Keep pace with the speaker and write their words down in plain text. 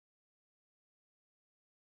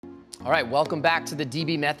All right, welcome back to the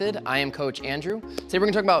DB method. I am Coach Andrew. Today we're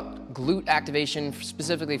gonna talk about glute activation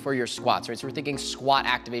specifically for your squats, right? So we're thinking squat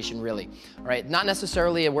activation really, all right? Not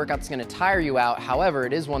necessarily a workout that's gonna tire you out. However,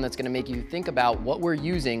 it is one that's gonna make you think about what we're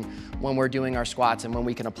using when we're doing our squats and when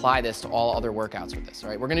we can apply this to all other workouts with this, all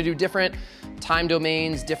right? We're gonna do different time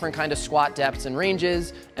domains, different kind of squat depths and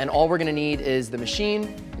ranges, and all we're gonna need is the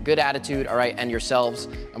machine, a good attitude, all right, and yourselves,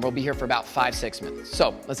 and we'll be here for about 5-6 minutes.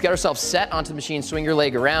 So let's get ourselves set onto the machine, swing your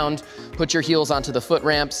leg around, put your heels onto the foot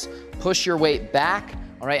ramps, push your weight back,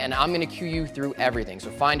 all right, and I'm gonna cue you through everything. So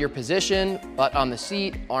find your position, butt on the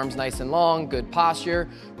seat, arms nice and long, good posture.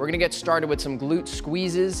 We're gonna get started with some glute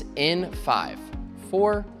squeezes in 5,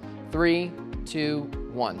 4, 3, 2,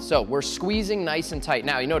 1. So we're squeezing nice and tight.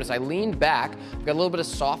 Now you notice I leaned back, I've got a little bit of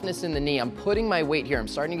softness in the knee. I'm putting my weight here. I'm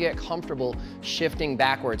starting to get comfortable shifting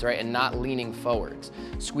backwards, right, and not leaning forwards.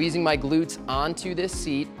 Squeezing my glutes onto this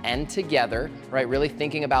seat and together, right, really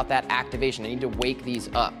thinking about that activation. I need to wake these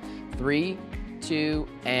up. 3, 2,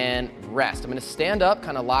 and rest. I'm gonna stand up,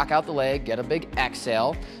 kind of lock out the leg, get a big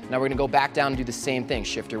exhale. Now we're gonna go back down and do the same thing.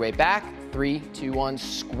 Shift your weight back, 3, 2, 1,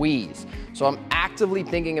 squeeze. So I'm actively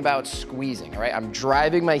thinking about squeezing, all right? I'm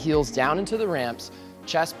driving my heels down into the ramps,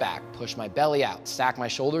 chest back, push my belly out, stack my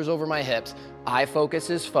shoulders over my hips, eye focus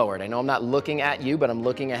is forward. I know I'm not looking at you, but I'm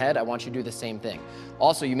looking ahead. I want you to do the same thing.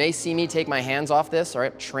 Also, you may see me take my hands off this, all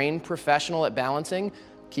right? Trained professional at balancing.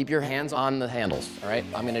 Keep your hands on the handles, all right?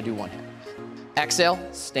 I'm gonna do one hand. Exhale,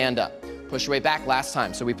 stand up. Push your weight back last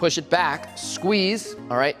time. So we push it back, squeeze,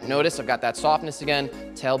 all right? Notice I've got that softness again,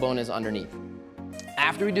 tailbone is underneath.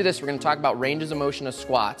 After we do this, we're gonna talk about ranges of motion of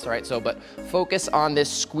squats, all right? So, but focus on this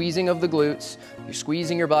squeezing of the glutes. You're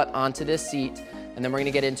squeezing your butt onto this seat, and then we're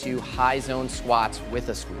gonna get into high zone squats with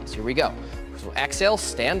a squeeze. Here we go. So exhale,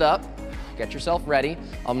 stand up, get yourself ready.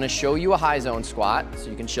 I'm gonna show you a high zone squat, so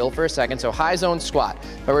you can chill for a second. So high zone squat.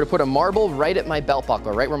 If I were to put a marble right at my belt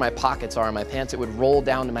buckle, right where my pockets are in my pants, it would roll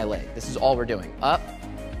down to my leg. This is all we're doing. Up,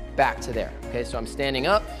 back to there. Okay, so I'm standing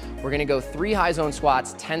up. We're gonna go 3 high zone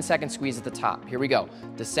squats, 10-second squeeze at the top. Here we go.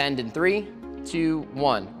 Descend in 3, 2,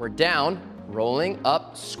 1. We're down, rolling,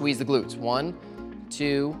 up, squeeze the glutes. 1,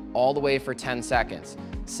 2, all the way for 10 seconds.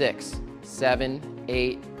 6, 7,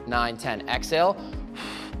 8, 9, 10. Exhale,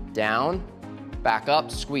 down, back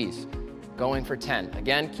up, squeeze. Going for 10.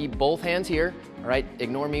 Again, keep both hands here, all right?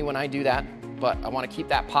 Ignore me when I do that, but I wanna keep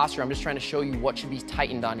that posture. I'm just trying to show you what should be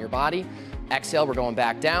tightened on your body. Exhale, we're going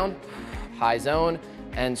back down, high zone,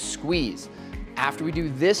 and squeeze. After we do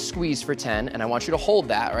this squeeze for 10, and I want you to hold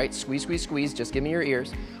that, all right? Squeeze, squeeze, squeeze, just give me your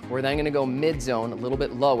ears. We're then gonna go mid-zone, a little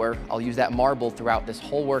bit lower. I'll use that marble throughout this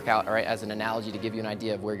whole workout, all right, as an analogy to give you an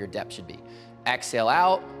idea of where your depth should be. Exhale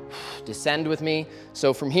out, descend with me.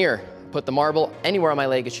 So from here, put the marble anywhere on my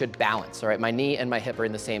leg, it should balance, all right? My knee and my hip are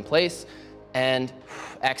in the same place. And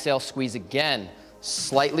exhale, squeeze again.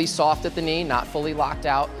 Slightly soft at the knee, not fully locked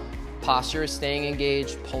out. Posture is staying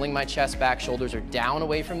engaged, pulling my chest back, shoulders are down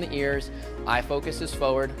away from the ears. Eye focus is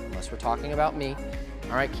forward, unless we're talking about me.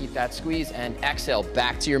 All right, keep that squeeze and exhale,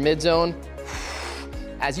 back to your mid-zone.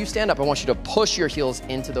 As you stand up, I want you to push your heels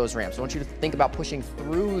into those ramps. I want you to think about pushing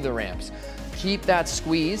through the ramps. Keep that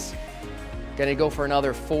squeeze. Gonna go for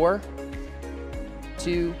another 4,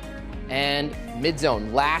 2, and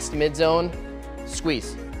mid-zone. Last mid-zone,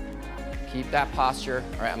 squeeze. Keep that posture.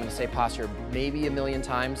 All right, I'm gonna say posture maybe a million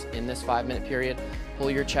times in this 5-minute period. Pull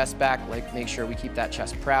your chest back, like make sure we keep that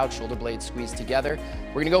chest proud, shoulder blades squeezed together.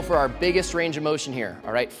 We're gonna go for our biggest range of motion here,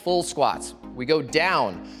 all right? Full squats. We go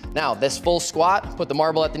down. Now, this full squat, put the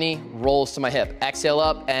marble at the knee, rolls to my hip. Exhale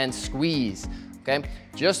up and squeeze, okay?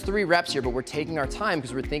 Just 3 reps here, but we're taking our time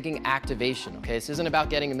because we're thinking activation, okay? This isn't about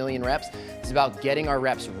getting a million reps. It's about getting our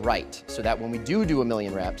reps right so that when we do a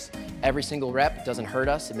million reps, every single rep doesn't hurt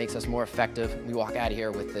us. It makes us more effective. We walk out of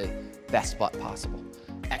here with the best butt possible.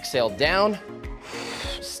 Exhale down,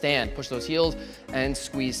 stand, push those heels and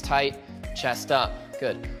squeeze tight, chest up,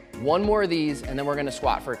 good. 1 more of these and then we're gonna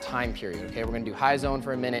squat for a time period, okay? We're gonna do high zone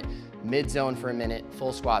for a minute, mid zone for a minute,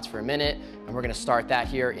 full squats for a minute, and we're gonna start that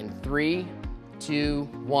here in 3, 2,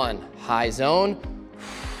 1. High zone,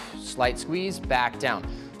 slight squeeze, back down.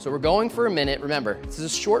 So we're going for a minute. Remember, this is a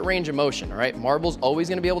short range of motion, all right? Marble's always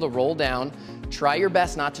gonna be able to roll down. Try your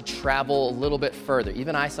best not to travel a little bit further.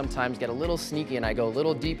 Even I sometimes get a little sneaky and I go a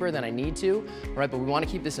little deeper than I need to, all right? But we wanna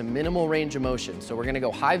keep this a minimal range of motion. So we're gonna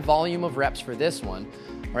go high volume of reps for this one,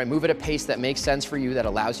 all right? Move at a pace that makes sense for you, that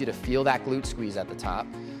allows you to feel that glute squeeze at the top,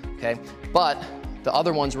 okay? But the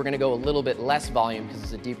other ones, we're gonna go a little bit less volume because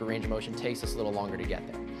it's a deeper range of motion, takes us a little longer to get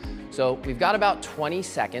there. So we've got about 20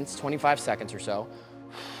 seconds, 25 seconds or so.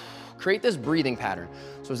 Create this breathing pattern.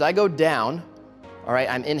 So as I go down, all right,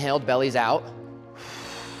 I'm inhaled, belly's out.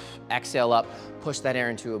 Exhale up, push that air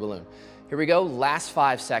into a balloon. Here we go, last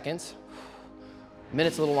 5 seconds.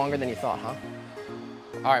 Minute's a little longer than you thought, huh?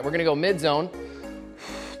 All right, we're gonna go mid-zone.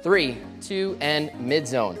 3, 2, and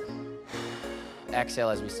mid-zone. Exhale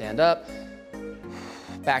as we stand up.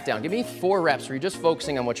 Back down. Give me 4 reps where you're just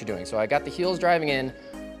focusing on what you're doing. So I got the heels driving in.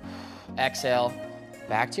 Exhale.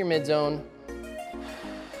 Back to your mid-zone.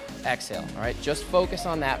 Exhale. All right, just focus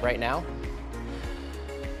on that right now.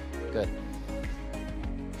 Good.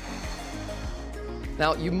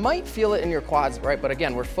 Now, you might feel it in your quads, right? But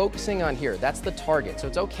again, we're focusing on here. That's the target. So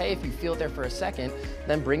it's okay if you feel it there for a second,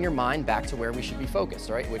 then bring your mind back to where we should be focused,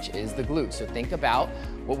 right? Which is the glutes. So think about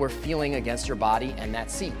what we're feeling against your body and that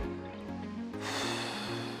seat.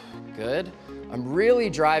 Good. I'm really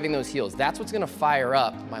driving those heels. That's what's gonna fire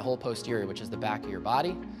up my whole posterior, which is the back of your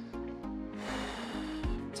body.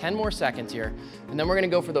 10 more seconds here. And then we're gonna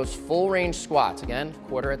go for those full range squats. Again,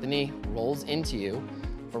 quarter at the knee, rolls into you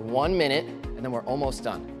for 1 minute, and then we're almost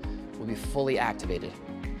done. We'll be fully activated.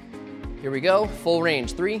 Here we go, full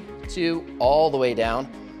range. 3, 2, all the way down.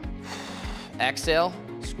 Exhale,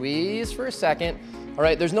 squeeze for a second. All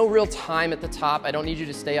right, there's no real time at the top. I don't need you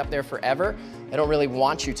to stay up there forever. I don't really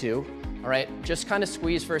want you to. All right, just kind of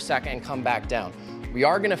squeeze for a second and come back down. We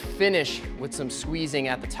are gonna finish with some squeezing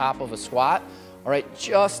at the top of a squat. All right,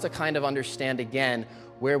 just to kind of understand again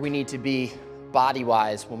where we need to be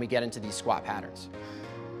body-wise when we get into these squat patterns.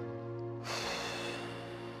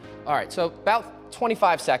 All right, so about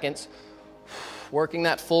 25 seconds, working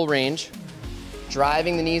that full range,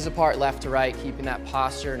 driving the knees apart left to right, keeping that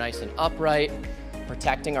posture nice and upright,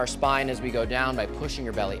 protecting our spine as we go down by pushing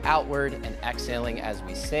your belly outward and exhaling as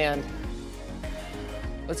we stand.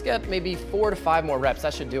 Let's get maybe 4 to 5 more reps.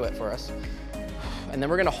 That should do it for us. And then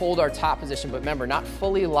we're gonna hold our top position, but remember, not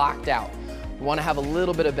fully locked out. We wanna have a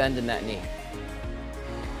little bit of bend in that knee.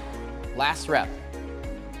 Last rep.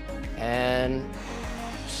 And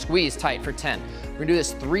squeeze tight for 10. We're gonna do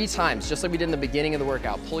this 3 times, just like we did in the beginning of the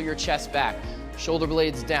workout. Pull your chest back, shoulder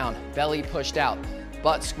blades down, belly pushed out,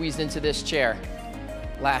 butt squeezed into this chair.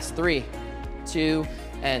 Last 3, 2,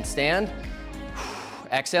 and stand.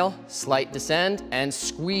 Exhale, slight descend, and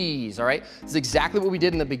squeeze, all right? This is exactly what we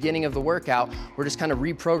did in the beginning of the workout. We're just kind of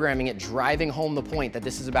reprogramming it, driving home the point that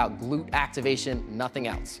this is about glute activation, nothing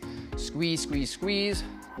else. Squeeze, squeeze, squeeze.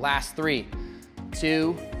 Last 3,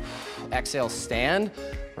 2, exhale, stand,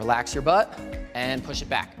 relax your butt, and push it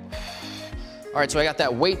back. All right, so I got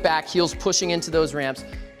that weight back, heels pushing into those ramps,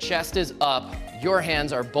 chest is up, your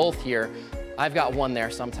hands are both here. I've got one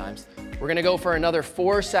there sometimes. We're gonna go for another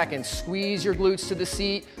 4 seconds. Squeeze your glutes to the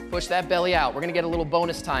seat, push that belly out. We're gonna get a little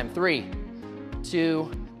bonus time. 3,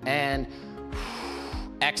 2, and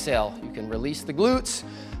exhale. You can release the glutes,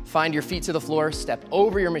 find your feet to the floor, step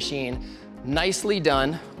over your machine. Nicely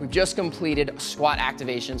done. We've just completed squat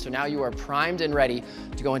activation, so now you are primed and ready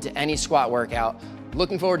to go into any squat workout.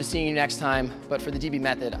 Looking forward to seeing you next time, but for the DB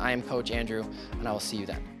Method, I am Coach Andrew, and I will see you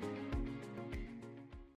then.